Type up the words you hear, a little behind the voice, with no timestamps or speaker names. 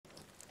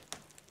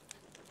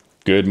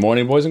Good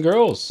morning, boys and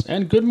girls,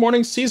 and good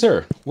morning,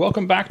 Caesar.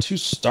 Welcome back to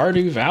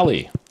Stardew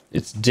Valley.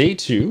 It's day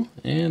 2,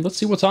 and let's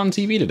see what's on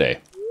TV today.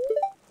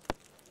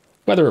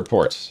 Weather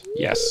report.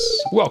 Yes.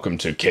 Welcome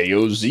to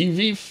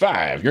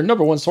KOZV5, your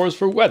 #1 source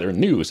for weather,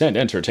 news, and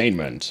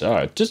entertainment.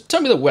 Just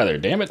tell me the weather,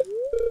 damn it.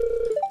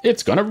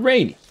 It's gonna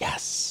rain.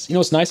 Yes. You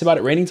know what's nice about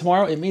it raining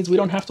tomorrow? It means we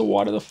don't have to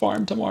water the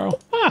farm tomorrow.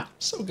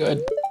 So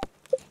good.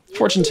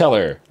 Fortune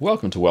teller.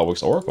 Welcome to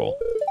Wellwick's Oracle.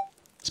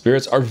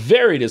 Spirits are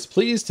very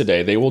displeased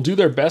today. They will do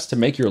their best to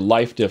make your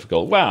life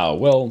difficult. Wow,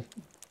 well,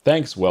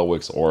 thanks,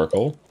 Wellwick's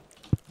Oracle.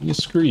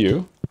 Screw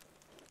you.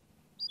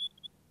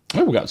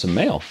 Oh, we got some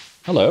mail.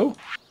 Hello.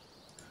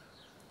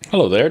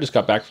 Hello there, just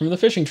got back from the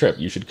fishing trip.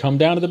 You should come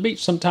down to the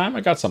beach sometime.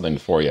 I got something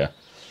for you.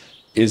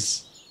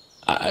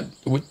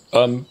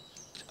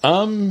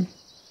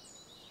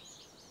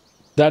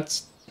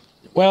 That's,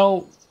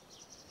 well,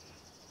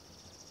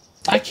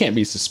 I can't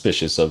be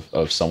suspicious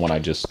of someone I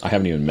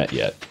haven't even met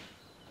yet.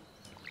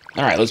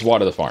 All right, let's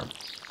water the farm.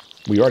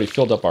 We already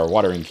filled up our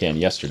watering can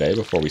yesterday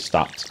before we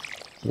stopped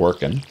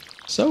working.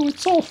 So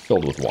it's all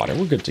filled with water.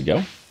 We're good to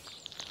go.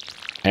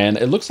 And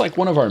it looks like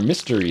one of our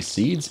mystery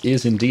seeds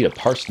is indeed a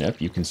parsnip.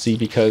 You can see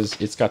because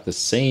it's got the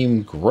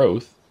same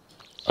growth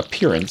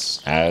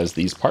appearance as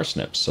these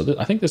parsnips. So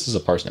I think this is a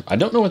parsnip. I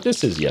don't know what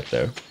this is yet,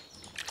 though.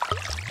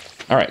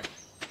 All right.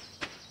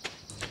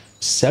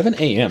 7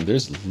 a.m.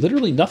 There's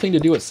literally nothing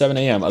to do at 7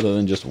 a.m. other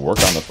than just work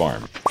on the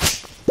farm.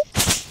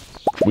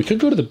 We could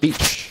go to the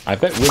beach. I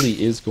bet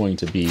Willie is going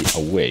to be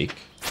awake.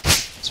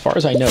 As far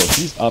as I know,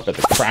 he's up at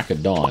the crack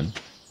of dawn.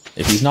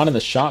 If he's not in the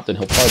shop, then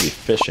he'll probably be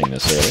fishing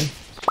this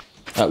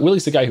early.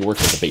 Willie's the guy who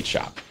works at the bait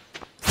shop.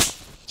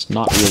 It's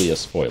not really a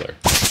spoiler.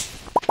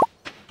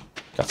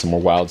 Got some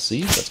more wild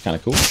seeds. That's kind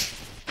of cool.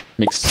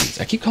 Mixed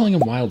seeds. I keep calling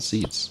them wild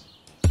seeds.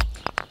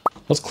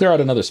 Let's clear out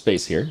another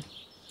space here.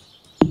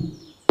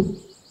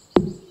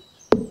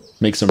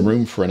 Make some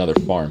room for another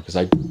farm, because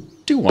I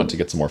do want to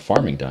get some more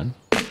farming done.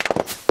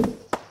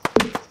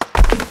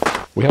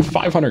 We have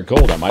 500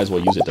 gold. I might as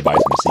well use it to buy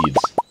some seeds.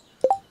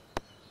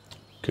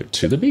 Go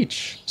to the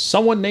beach.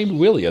 Someone named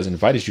Willie has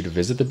invited you to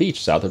visit the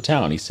beach south of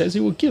town. He says he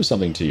will give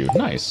something to you.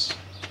 Nice.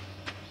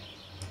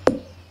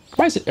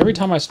 Why is it every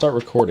time I start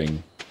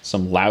recording,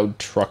 some loud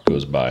truck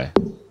goes by?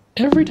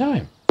 Every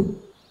time.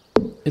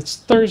 It's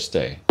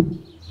Thursday.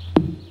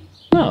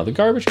 No, the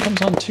garbage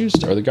comes on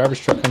Tuesday. Or the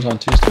garbage truck comes on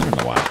Tuesday. I don't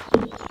know why.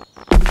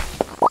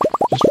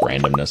 Just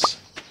randomness.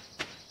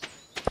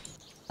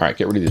 Alright,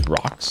 get rid of these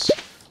rocks.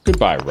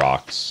 Goodbye,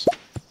 rocks.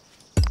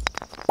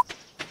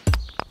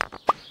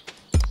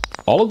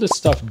 All of this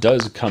stuff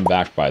does come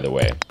back, by the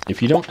way.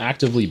 If you don't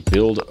actively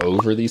build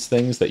over these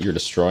things that you're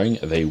destroying,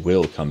 they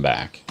will come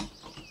back.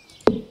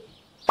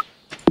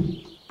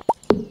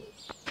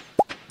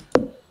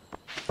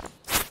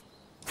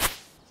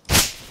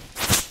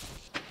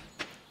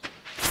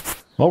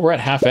 Well, we're at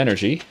half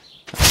energy.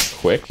 That's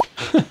quick.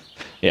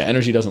 Yeah,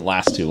 energy doesn't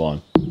last too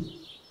long.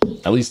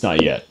 At least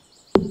not yet.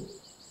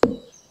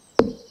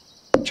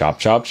 Chop,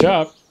 chop,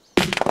 chop.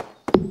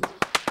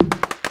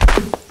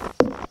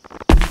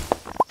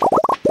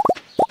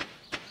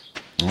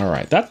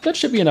 Alright, that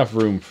should be enough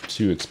room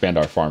to expand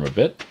our farm a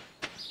bit.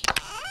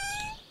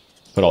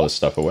 Put all this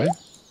stuff away.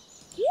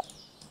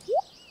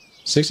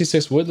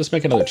 66 wood, let's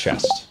make another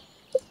chest.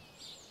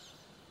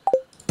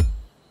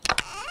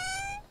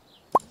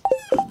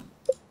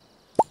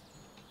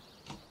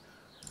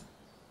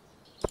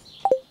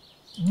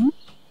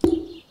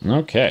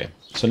 Okay.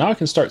 So now I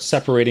can start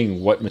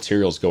separating what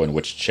materials go in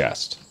which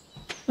chest.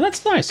 And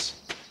that's nice.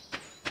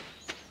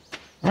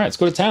 Alright, let's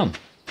go to town.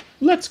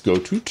 Let's go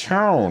to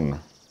town.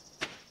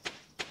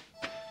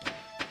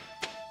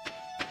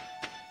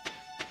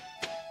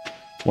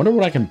 Wonder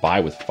what I can buy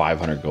with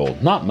 500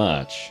 gold. Not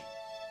much.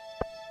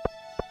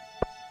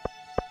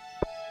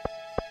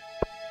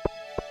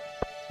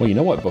 Well, you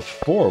know what?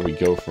 Before we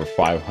go for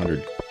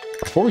 500...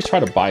 Before we try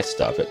to buy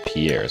stuff at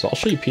Pierre's... I'll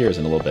show you Pierre's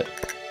in a little bit.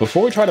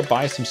 Before we try to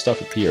buy some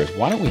stuff at Pierre's,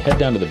 why don't we head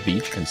down to the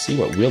beach and see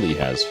what Willie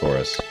has for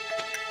us?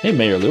 Hey,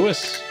 Mayor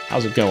Lewis.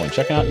 How's it going?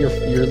 Checking out your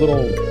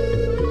little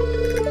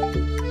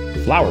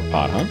flower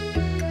pot, huh?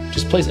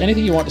 Just place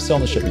anything you want to sell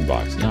in the shipping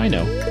box. Yeah, I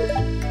know.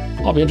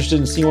 I'll be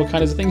interested in seeing what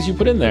kind of things you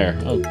put in there.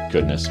 Oh,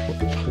 goodness.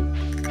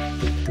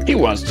 He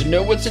wants to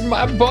know what's in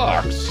my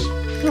box.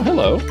 Oh,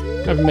 hello.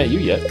 Haven't met you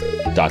yet. ...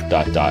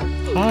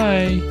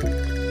 Hi.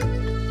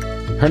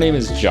 Her name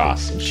is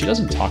Joss, and she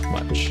doesn't talk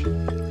much.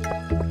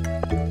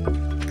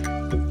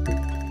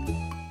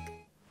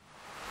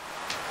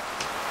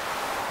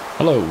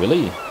 Hello,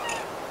 Willie.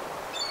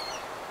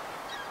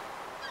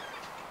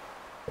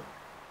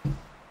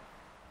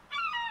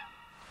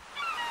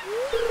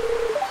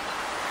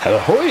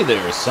 Ahoy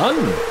there, son!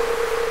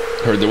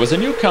 Heard there was a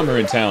newcomer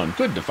in town.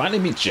 Good to finally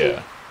meet you.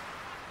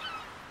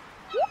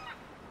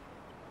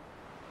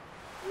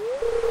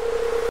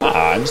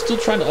 I'm still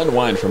trying to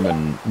unwind from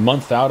a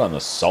month out on the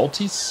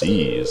salty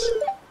seas.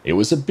 It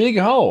was a big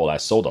haul. I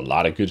sold a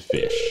lot of good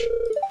fish.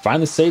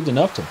 Finally saved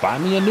enough to buy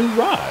me a new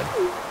rod.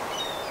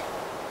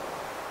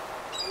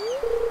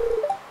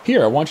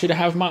 Here, I want you to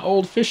have my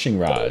old fishing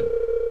rod.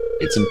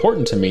 It's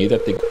important to me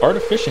that the art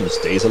of fishing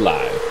stays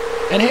alive.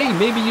 And hey,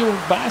 maybe you'll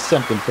buy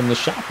something from the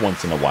shop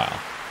once in a while.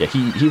 Yeah,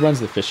 he runs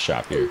the fish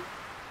shop here.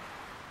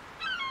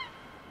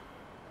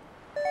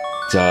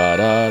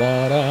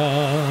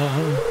 Da-da-da-da.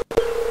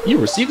 You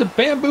received a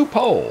bamboo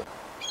pole.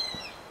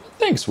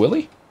 Thanks,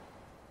 Willie.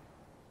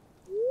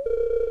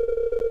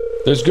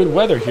 There's good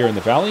weather here in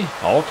the valley.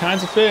 All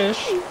kinds of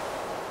fish.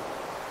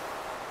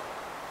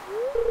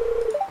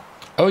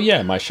 Oh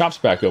yeah, my shop's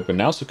back open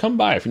now, so come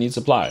by if you need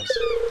supplies.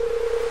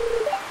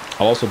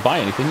 I'll also buy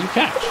anything you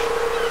catch.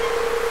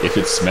 If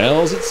it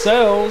smells, it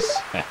sells.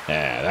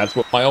 That's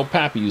what my old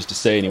pappy used to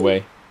say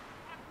anyway.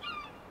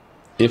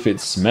 If it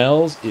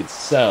smells, it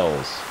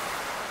sells.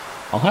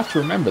 I'll have to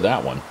remember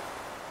that one.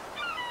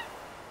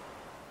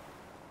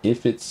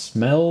 If it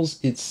smells,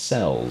 it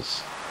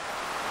sells.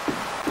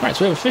 Alright,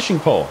 so we have a fishing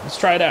pole. Let's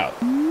try it out.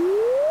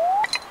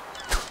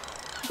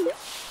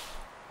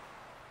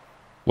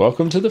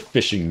 Welcome to the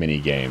fishing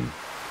minigame.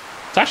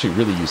 It's actually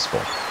really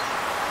useful.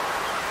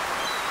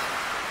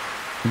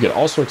 You get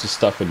all sorts of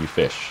stuff when you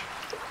fish.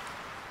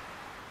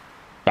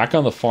 Back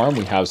on the farm,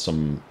 we have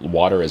some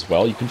water as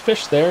well. You can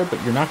fish there,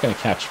 but you're not going to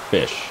catch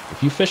fish.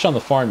 If you fish on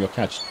the farm, you'll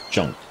catch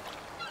junk.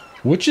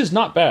 Which is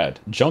not bad.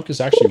 Junk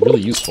is actually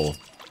really useful.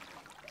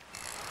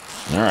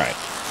 Alright.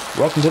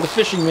 Welcome to the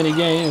fishing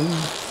minigame.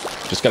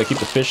 Just got to keep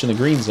the fish in the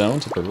green zone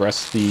to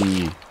progress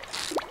the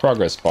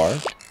progress bar.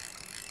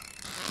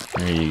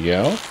 There you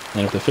go.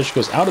 And if the fish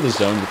goes out of the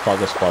zone, the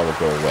progress bar will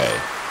go away.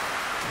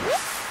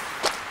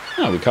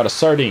 Oh, we caught a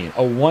sardine.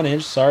 A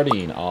 1-inch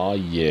sardine. Oh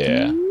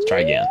yeah. Let's try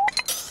again.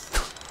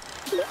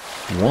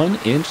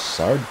 1-inch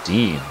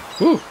sardine.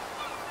 Whew.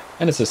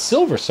 And it's a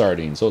silver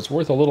sardine, so it's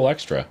worth a little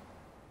extra.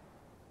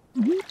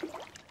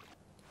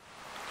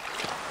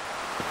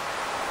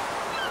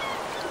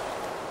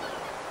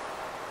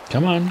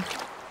 Come on.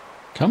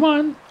 Come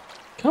on.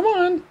 Come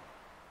on.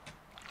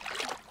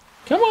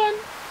 Come on.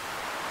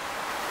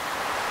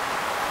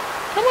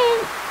 Come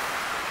on.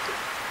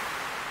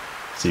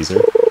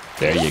 Caesar,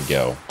 there you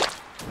go.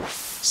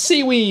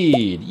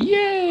 Seaweed!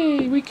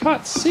 Yay! We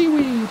caught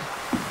seaweed.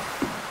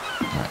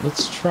 All right,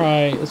 let's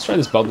try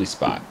this bubbly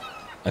spot.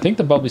 I think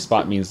the bubbly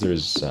spot means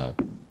there's a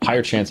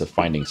higher chance of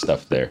finding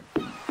stuff there.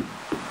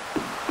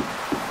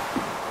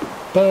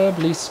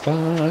 Bubbly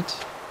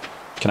spot.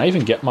 Can I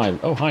even get my...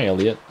 Oh, hi,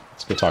 Elliot.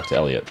 Let's go talk to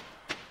Elliot.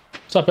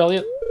 What's up,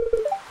 Elliot?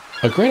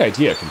 A great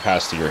idea can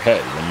pass through your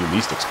head when you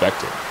least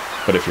expect it.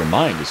 But if your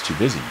mind is too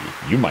busy,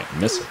 you might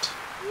miss it.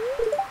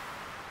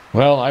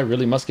 Well, I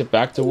really must get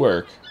back to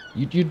work.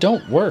 You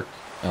don't work,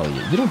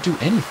 Elliot. You don't do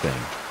anything.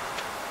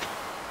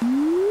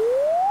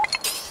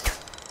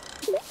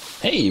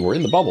 Hey, we're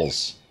in the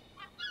bubbles.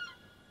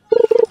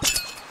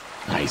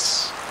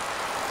 Nice.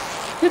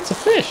 It's a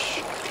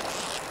fish.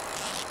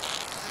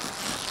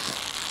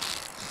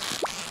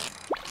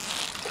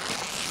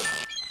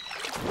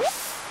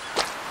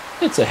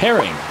 It's a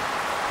herring.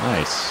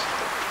 Nice.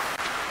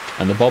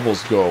 And the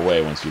bubbles go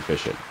away once you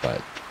fish it,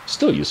 but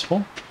still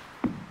useful.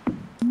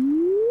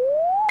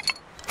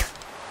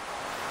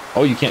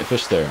 Oh, you can't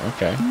fish there.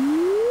 Okay.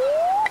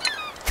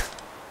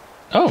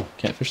 Oh,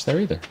 can't fish there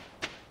either.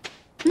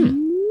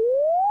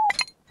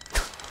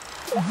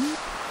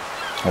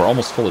 We're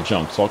almost full of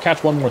junk, so I'll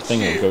catch one more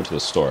thing and we'll go to the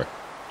store.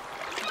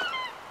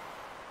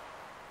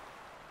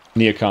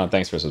 Neocon,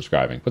 thanks for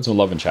subscribing. Put some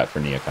love in chat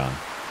for Neocon.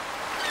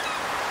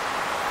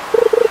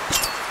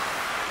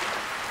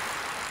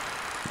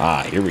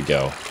 Ah, here we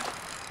go.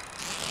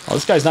 Oh,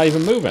 this guy's not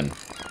even moving.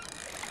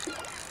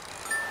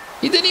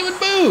 He didn't even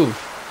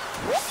move!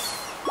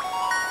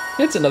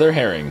 It's another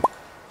herring.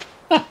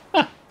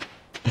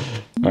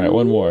 Alright,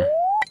 one more.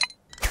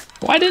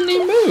 Why didn't he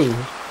move?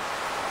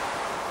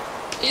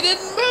 He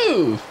didn't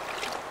move!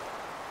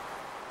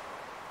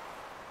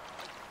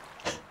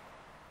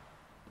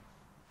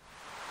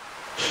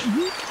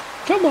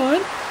 Come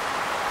on!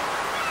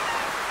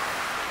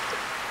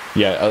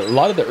 Yeah, a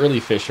lot of the early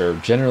fish are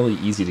generally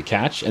easy to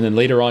catch, and then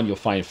later on you'll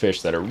find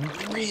fish that are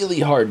really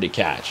hard to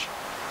catch.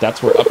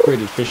 That's where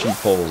upgraded fishing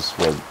poles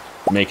will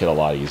make it a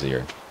lot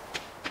easier.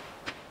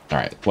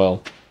 Alright,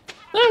 well,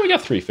 we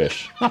got 3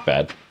 fish. Not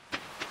bad.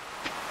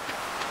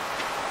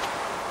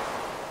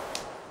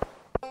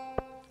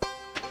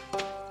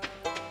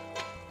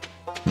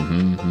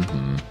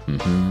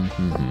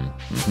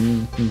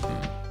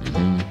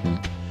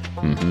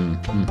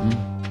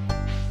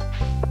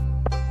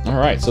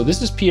 Alright, so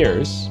this is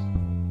Pierre's.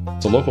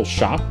 It's a local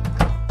shop.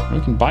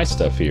 We can buy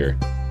stuff here.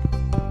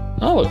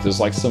 Oh, look, there's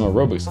like some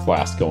aerobics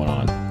class going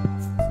on.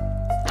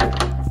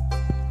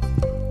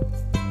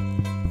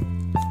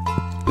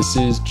 This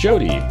is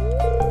Jody.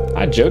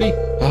 Hi, Jody.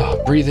 Ah,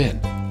 breathe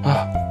in.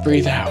 Ah,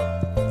 breathe out.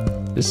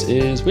 This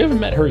is... We haven't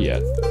met her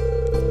yet.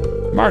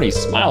 Marnie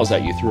smiles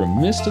at you through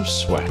a mist of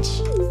sweat.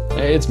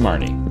 It's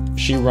Marnie.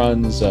 She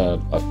runs a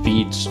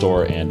feed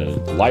store and a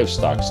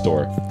livestock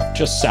store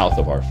just south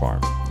of our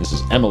farm. This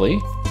is Emily.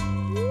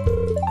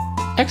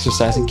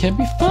 Exercising can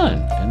be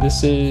fun. And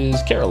this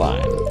is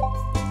Caroline.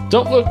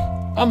 Don't look,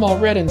 I'm all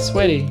red and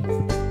sweaty.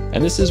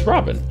 And this is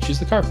Robin. She's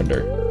the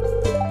carpenter.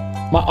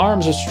 My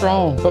arms are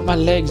strong, but my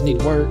legs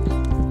need work.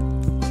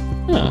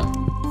 Huh.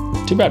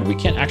 Too bad we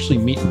can't actually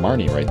meet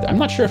Marnie right there. I'm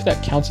not sure if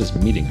that counts as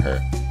meeting her.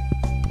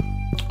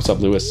 What's up,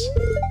 Lewis?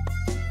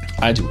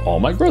 I do all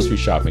my grocery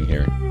shopping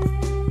here.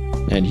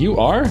 And you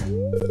are?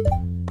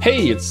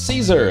 Hey, it's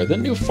Caesar, the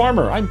new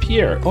farmer. I'm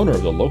Pierre, owner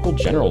of the local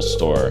general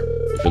store.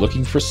 If you're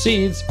looking for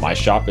seeds, my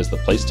shop is the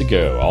place to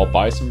go. I'll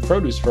buy some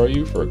produce for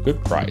you for a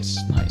good price.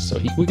 Nice, so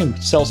we can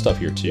sell stuff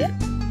here too.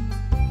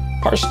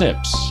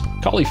 Parsnips,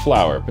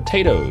 cauliflower,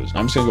 potatoes.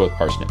 I'm just gonna go with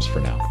parsnips for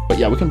now. But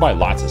yeah, we can buy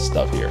lots of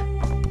stuff here.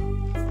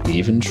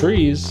 Even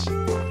trees.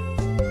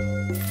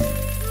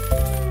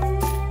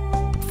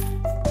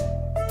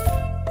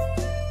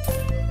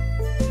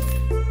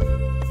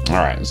 All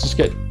right, let's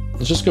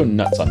just go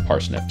nuts on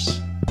parsnips.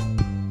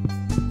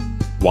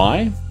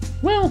 Why?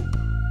 Well,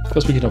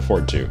 because we can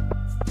afford to.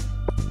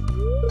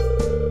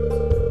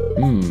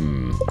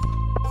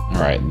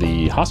 All right,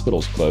 the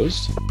hospital's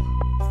closed.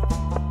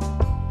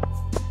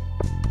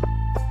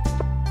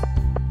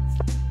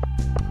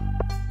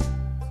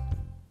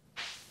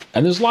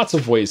 And there's lots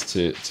of ways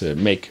to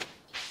make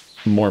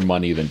more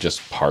money than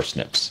just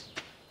parsnips.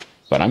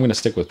 But I'm going to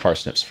stick with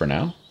parsnips for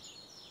now.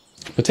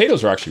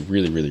 Potatoes are actually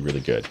really, really,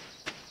 really good.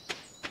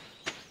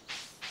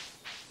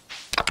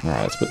 All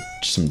right, let's put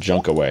some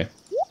junk away.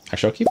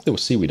 Actually, I'll keep the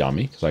seaweed on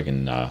me because I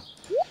can... I'll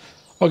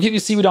keep the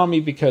seaweed on me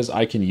because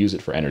I can use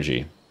it for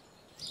energy.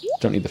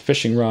 Don't need the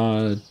fishing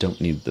rod. Don't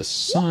need the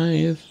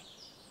scythe.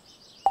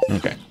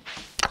 Okay.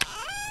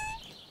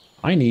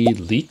 I need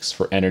leeks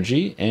for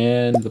energy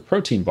and the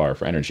protein bar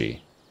for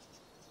energy.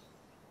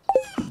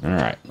 All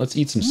right, let's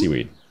eat some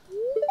seaweed.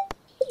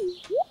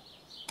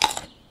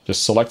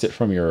 Just select it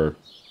from your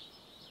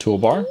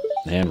toolbar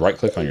and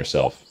right-click on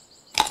yourself.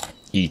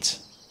 Eat.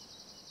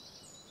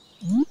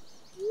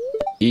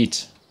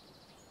 Eat.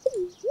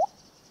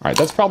 All right,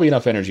 that's probably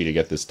enough energy to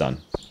get this done.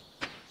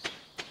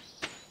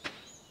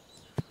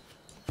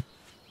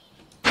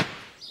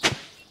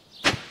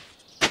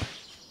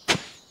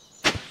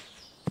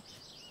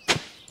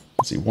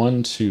 Let's see,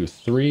 1, 2,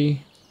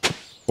 3,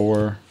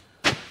 4,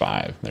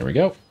 5. There we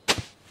go.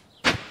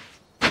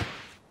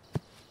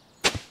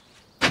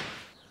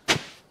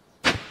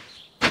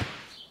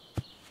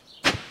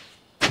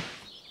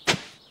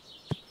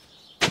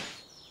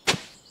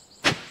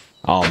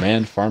 Oh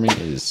man, farming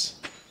is...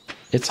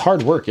 It's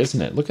hard work,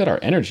 isn't it? Look at our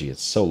energy,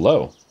 it's so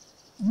low.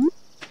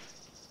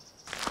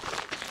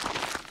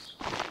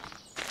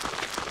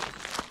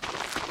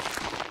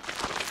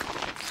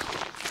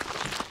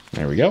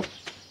 There we go.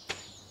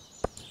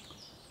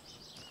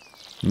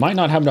 Might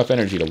not have enough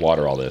energy to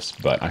water all this,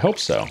 but I hope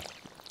so.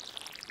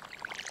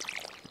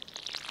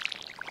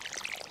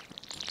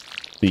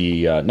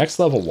 The next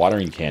level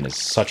watering can is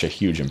such a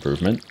huge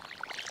improvement.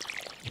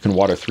 You can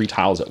water 3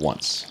 tiles at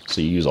once, so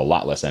you use a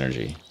lot less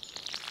energy.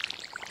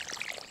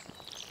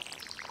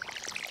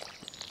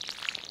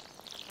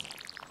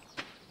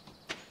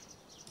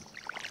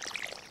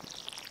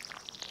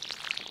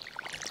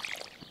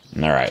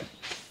 All right.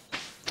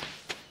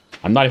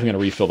 I'm not even going to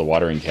refill the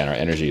watering can. Our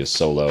energy is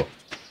so low.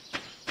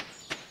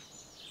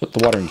 Put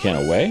the watering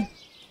can away.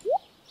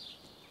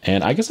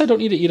 And I guess I don't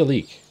need to eat a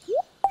leek.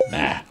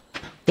 Nah.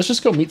 Let's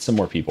just go meet some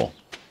more people.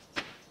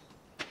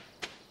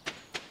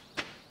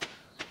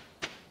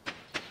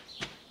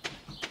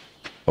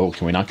 Oh,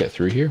 can we not get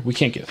through here? We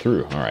can't get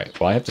through. All right.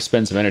 Well, I have to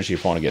spend some energy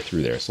if I want to get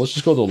through there. So let's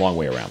just go the long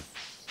way around.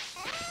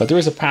 But there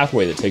is a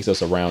pathway that takes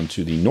us around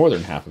to the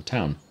northern half of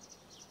town.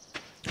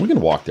 We can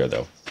walk there,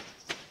 though.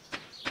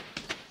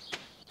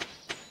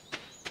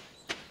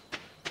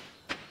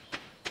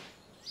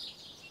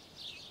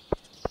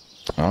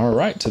 All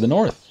right, to the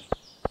north.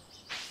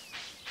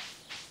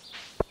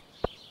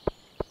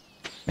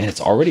 Man, it's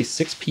already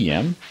 6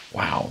 p.m.?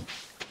 Wow.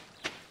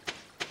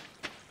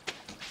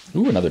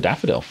 Ooh, another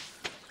daffodil.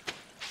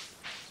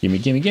 Gimme,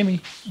 gimme,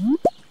 gimme.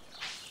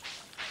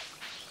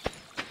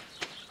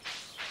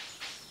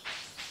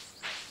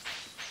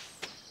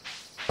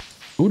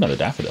 Ooh, another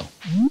daffodil.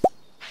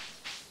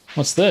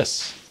 What's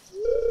this?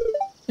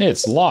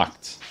 It's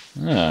locked.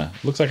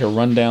 Looks like a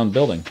rundown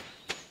building.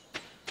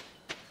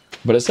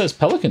 But it says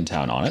Pelican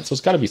Town on it, so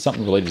it's got to be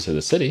something related to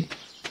the city.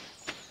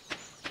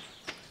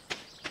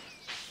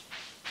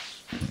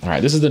 All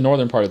right, this is the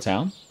northern part of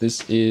town.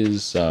 This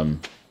is... Oh,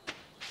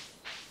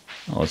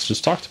 let's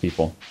just talk to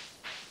people.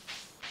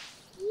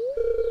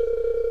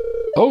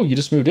 Oh, you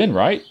just moved in,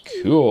 right?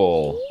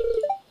 Cool.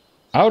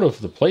 Out of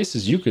the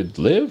places you could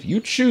live, you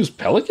choose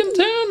Pelican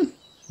Town?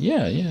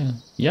 Yeah.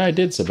 Yeah, I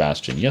did,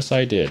 Sebastian. Yes,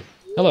 I did.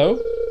 Hello.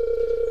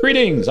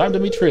 Greetings, I'm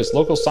Demetrius,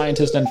 local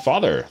scientist and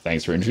father.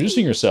 Thanks for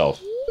introducing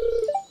yourself.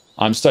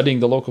 I'm studying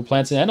the local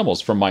plants and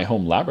animals from my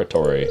home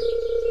laboratory.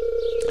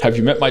 Have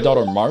you met my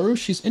daughter Maru?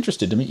 She's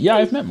interested to me. Yeah,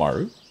 I've met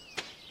Maru.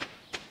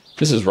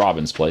 This is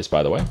Robin's place,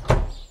 by the way.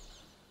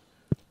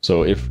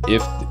 So if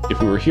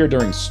we were here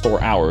during store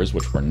hours,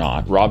 which we're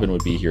not, Robin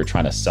would be here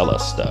trying to sell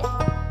us stuff.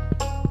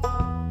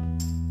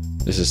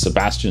 This is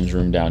Sebastian's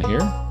room down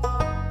here.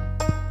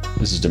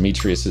 This is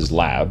Demetrius's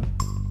lab.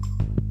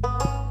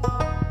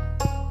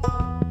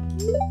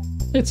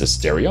 It's a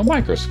stereo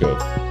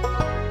microscope.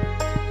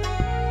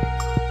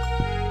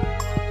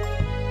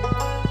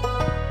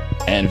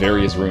 And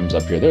various rooms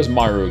up here. There's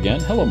Maru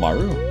again. Hello,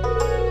 Maru.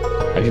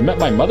 Have you met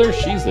my mother?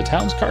 She's the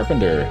town's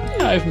carpenter.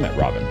 Yeah, I've met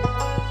Robin.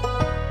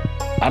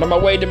 Out of my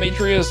way,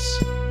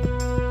 Demetrius!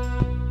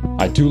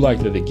 I do like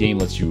that the game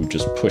lets you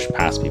just push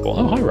past people.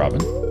 Oh, hi,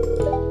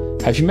 Robin.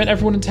 Have you met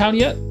everyone in town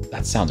yet?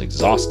 That sounds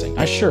exhausting.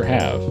 I sure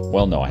have.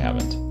 Well, no, I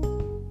haven't.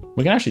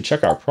 We can actually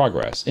check our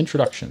progress.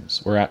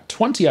 Introductions. We're at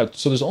 20 out,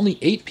 so there's only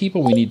 8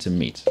 people we need to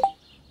meet.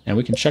 And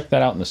we can check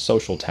that out in the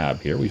social tab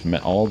here. We've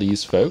met all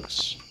these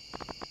folks.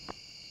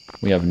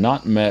 We have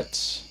not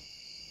met...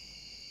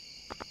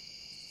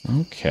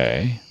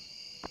 Okay.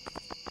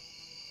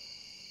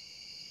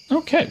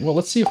 Okay, well,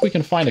 let's see if we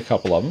can find a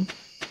couple of them.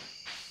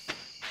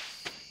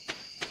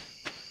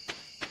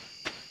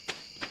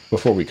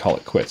 Before we call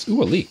it quits.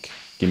 Ooh, a leak.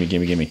 Gimme,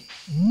 gimme, gimme.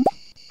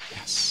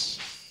 Yes.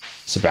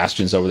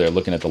 Sebastian's over there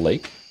looking at the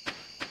lake.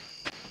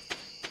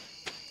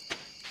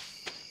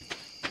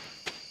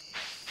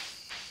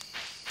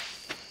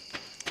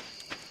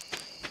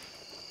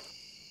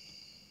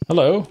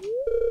 Hello.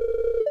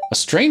 A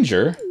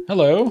stranger?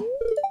 Hello.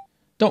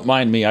 Don't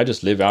mind me, I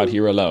just live out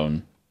here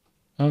alone.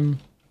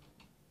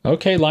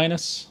 Okay,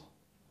 Linus.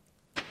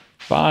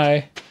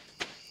 Bye.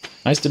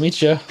 Nice to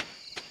meet you. All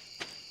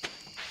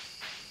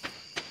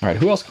right,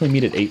 who else can we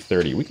meet at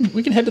 8:30?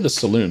 We can head to the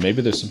saloon.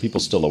 Maybe there's some people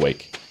still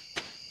awake.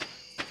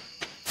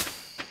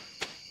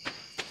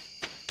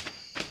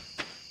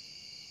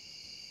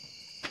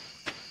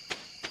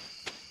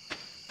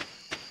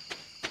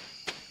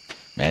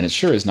 Man, it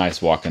sure is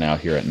nice walking out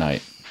here at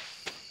night.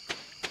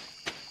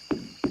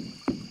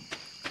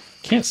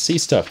 Can't see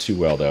stuff too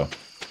well, though.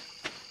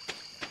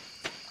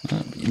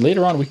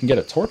 Later on, we can get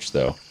a torch,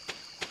 though.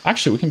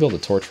 Actually, we can build a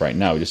torch right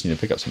now. We just need to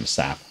pick up some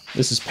sap.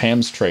 This is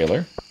Pam's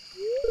trailer.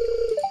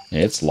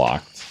 It's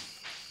locked.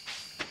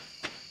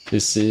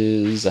 This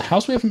is a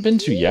house we haven't been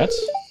to yet.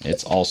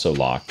 It's also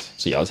locked.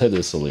 So yeah, let's head to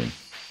the saloon.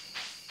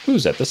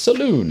 Who's at the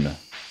saloon?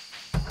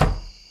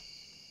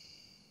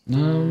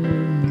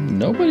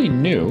 Nobody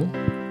new.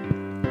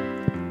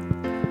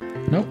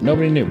 Nope,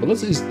 nobody new. But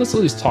let's at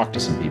least talk to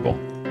some people.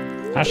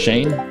 Hi,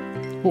 Shane.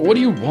 Well, what do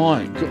you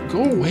want?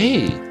 Go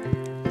away.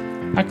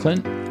 Hi,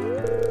 Clint.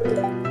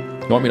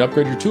 You want me to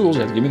upgrade your tools?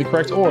 You have to give me the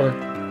correct ore.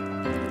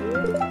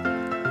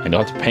 And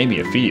you'll have to pay me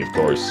a fee, of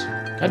course.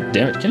 God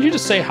damn it. Can't you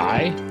just say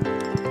hi?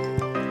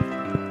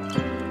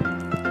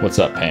 What's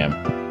up, Pam?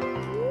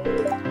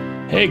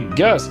 Hey,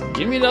 Gus,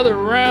 give me another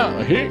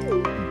round. Here.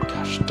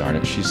 Gosh darn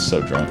it, she's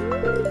so drunk.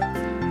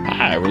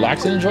 Hi,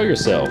 relax and enjoy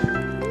yourself.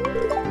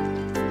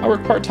 I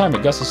work part-time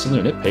at Gus's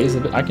saloon. It pays a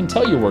bit. I can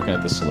tell you're working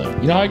at the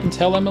saloon. You know how I can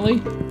tell, Emily?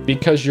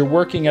 Because you're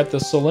working at the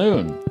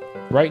saloon.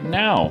 Right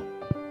now.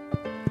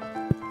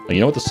 You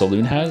know what the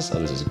saloon has? Oh,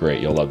 this is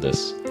great. You'll love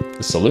this.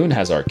 The saloon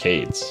has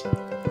arcades.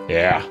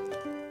 Yeah.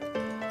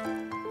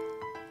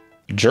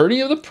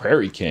 Journey of the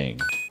Prairie King.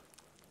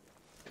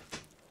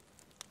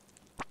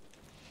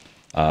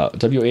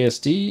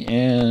 WASD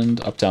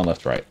and up, down,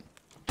 left, right.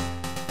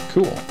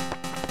 Cool.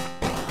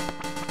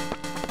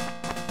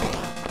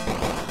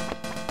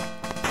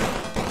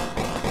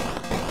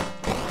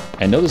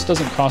 And no, this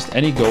doesn't cost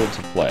any gold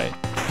to play.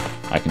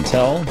 I can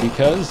tell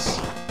because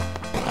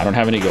I don't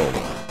have any gold.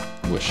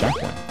 Ooh, a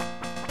shotgun.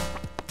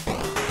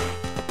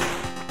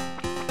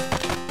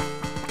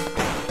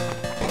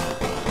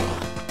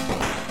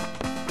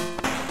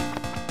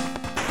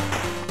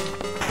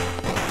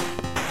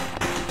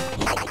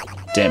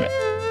 Damn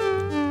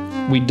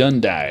it. We done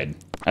died.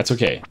 That's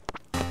okay.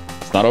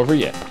 It's not over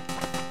yet.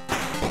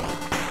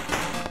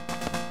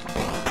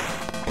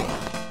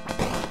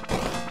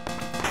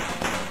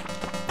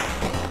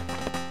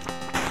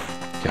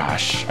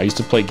 Gosh, I used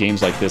to play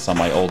games like this on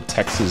my old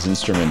Texas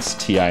Instruments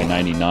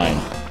TI-99.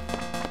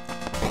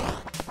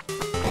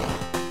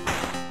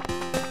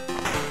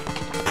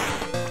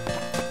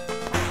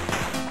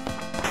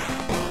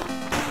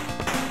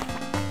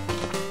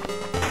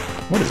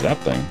 What is that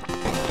thing?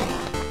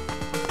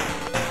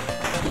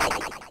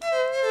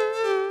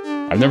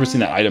 I've never seen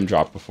that item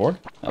drop before.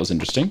 That was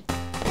interesting.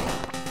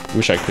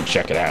 Wish I could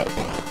check it out.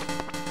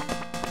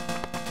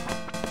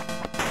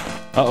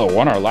 Uh-oh,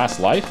 won our last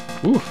life?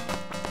 Oof.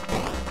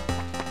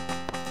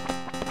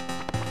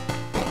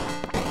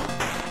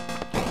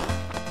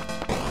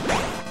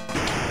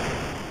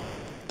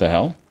 The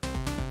hell?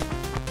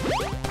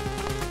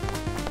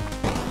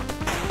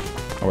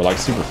 Oh, we're like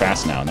super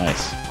fast now.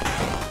 Nice.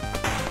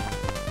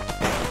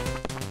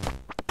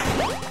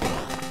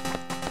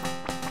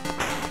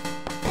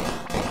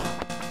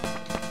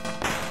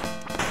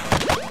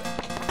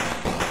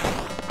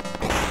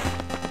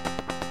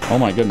 Oh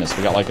my goodness,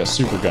 we got like a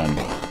super gun.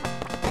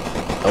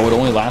 Oh, it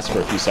only lasts for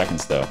a few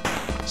seconds though.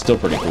 Still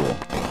pretty cool.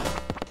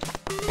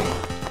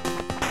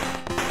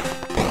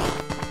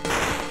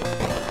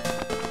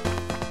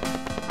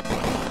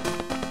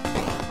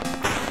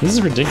 This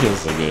is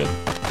ridiculously good.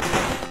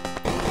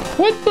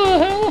 What the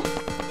hell?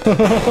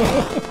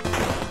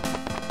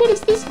 What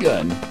is this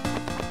gun?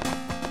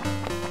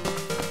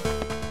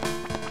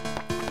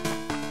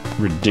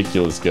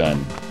 Ridiculous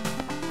gun.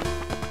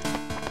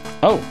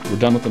 Oh, we're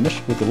done with the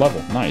mission, with the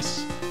level.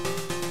 Nice.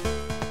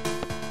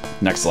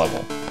 Next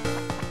level.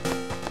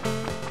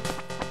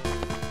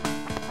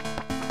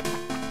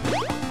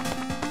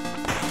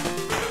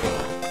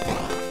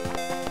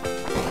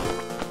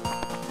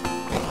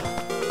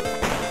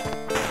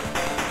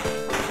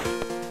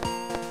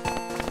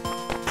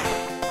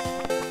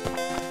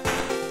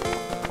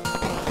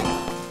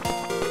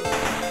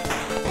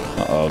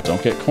 Uh-oh,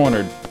 don't get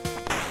cornered.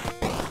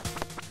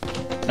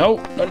 No,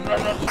 no, no,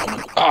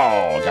 no.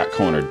 Oh, got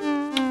cornered.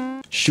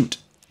 Shoot.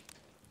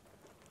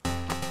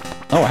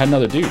 Oh, I had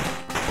another dude.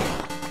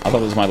 I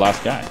thought it was my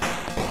last guy.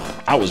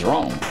 I was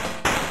wrong.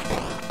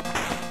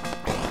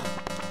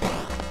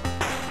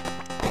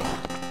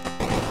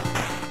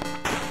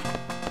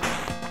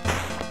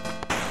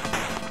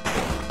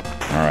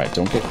 Alright,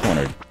 don't get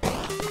cornered.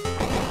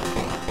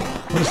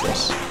 What is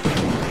this?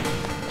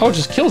 Oh, it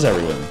just kills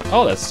everyone.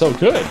 Oh, that's so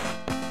good.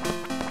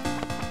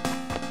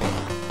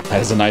 That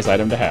is a nice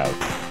item to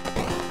have.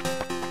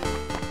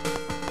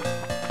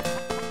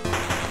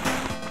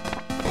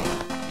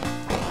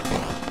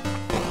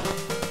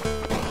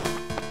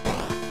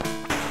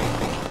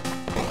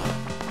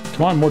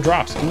 Come on, more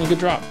drops. Give me a good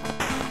drop.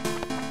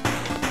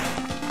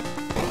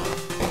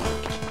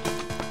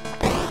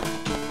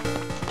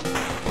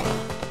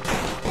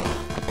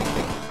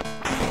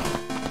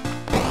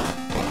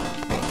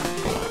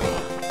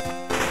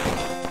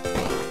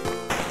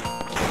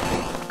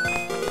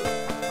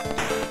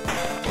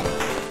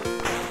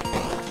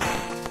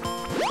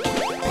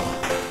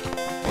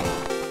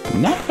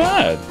 Not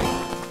bad.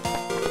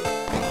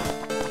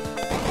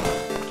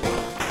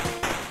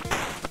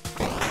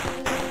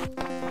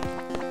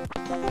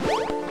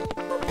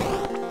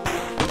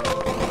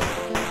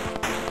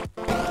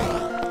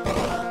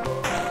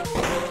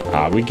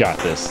 Ah, we got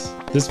this.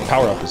 This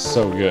power-up is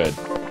so good.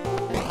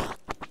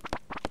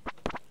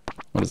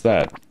 What is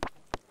that?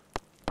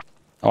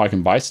 Oh, I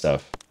can buy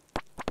stuff.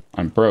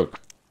 I'm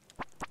broke.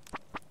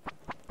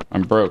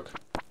 I'm broke.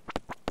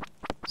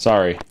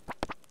 Sorry.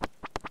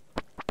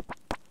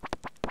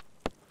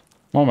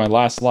 I'm on my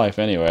last life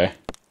anyway.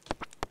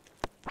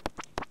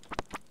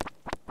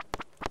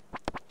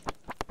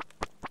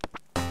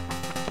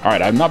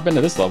 Alright, I've not been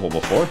to this level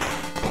before.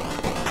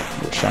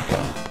 Ooh, a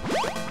shotgun.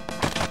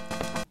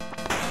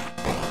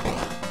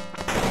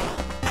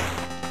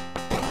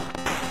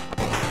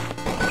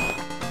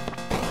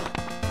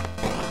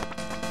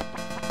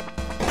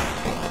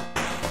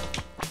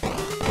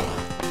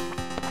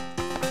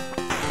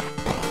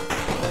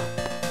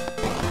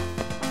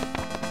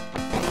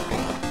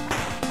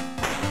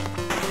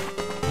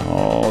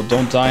 Oh,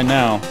 don't die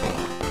now.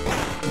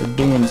 We're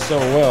doing so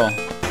well.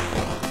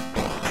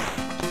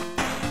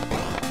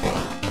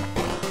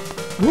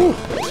 Woo,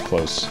 that was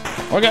close.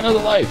 Oh, I got another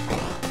life.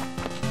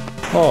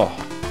 Oh.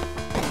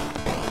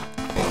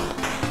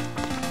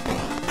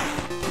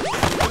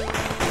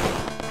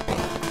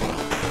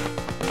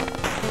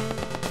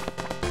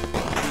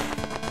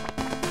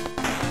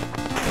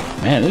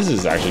 Man, this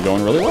is actually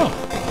going really well.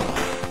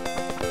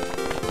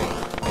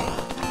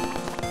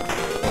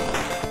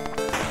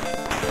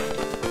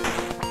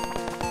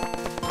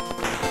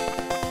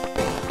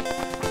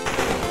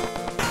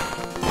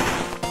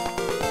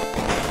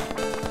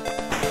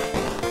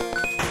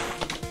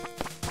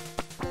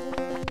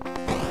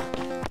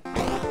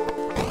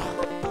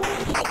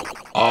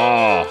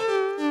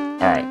 Oh,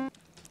 all right.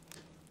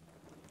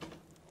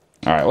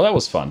 All right, well, that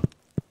was fun.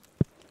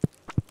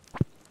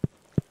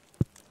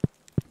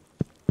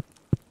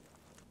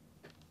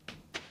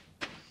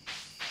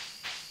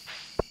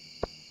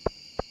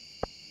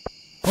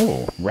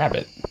 Oh,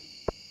 rabbit.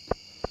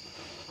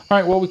 All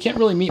right, well, we can't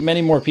really meet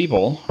many more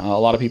people. A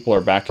lot of people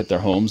are back at their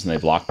homes and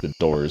they've locked the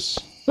doors.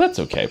 But that's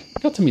okay.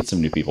 We got to meet some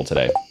new people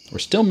today. We're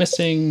still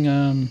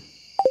missing,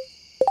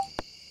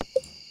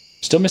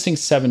 still missing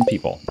 7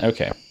 people.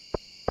 Okay.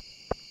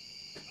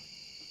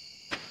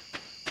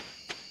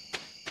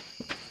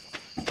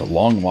 The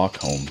long walk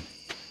home.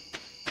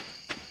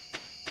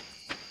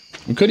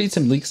 We could eat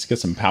some leeks to get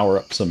some power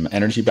up, some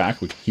energy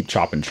back. We could keep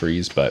chopping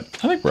trees, but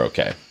I think we're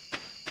okay.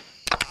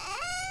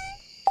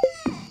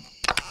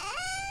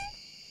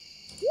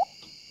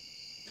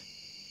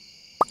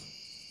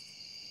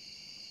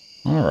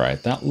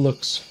 Alright, that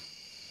looks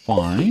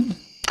fine.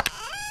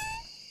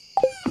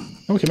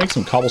 And we can make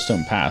some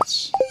cobblestone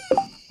paths.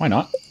 Why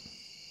not?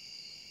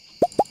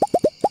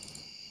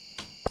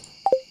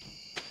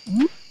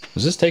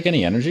 Does this take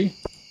any energy?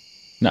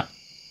 No.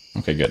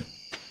 Okay, good.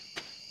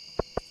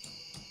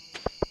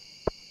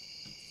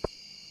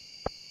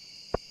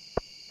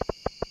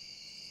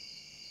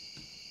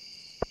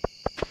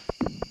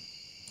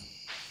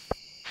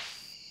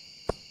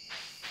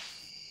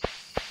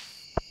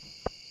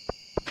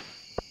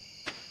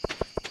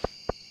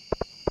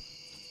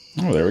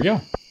 Oh, there we go.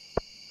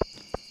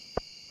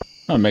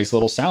 Oh, it makes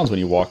little sounds when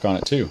you walk on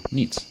it too.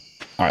 Neat.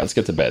 All right, let's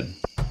get to bed.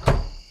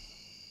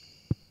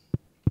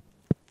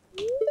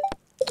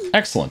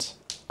 Excellent.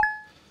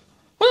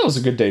 Well, that was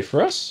a good day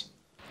for us.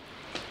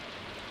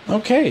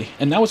 Okay,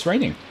 and now it's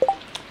raining.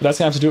 But that's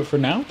going to have to do it for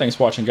now. Thanks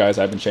for watching, guys.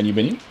 I've been Shen, you've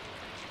been you.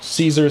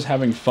 Caesar's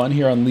having fun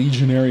here on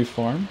Legionary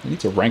Farm. We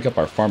need to rank up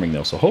our farming,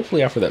 though. So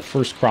hopefully after that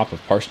first crop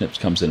of parsnips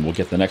comes in, we'll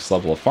get the next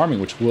level of farming,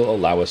 which will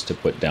allow us to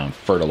put down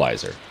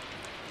fertilizer.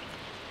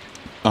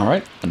 All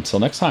right, until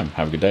next time,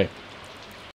 have a good day.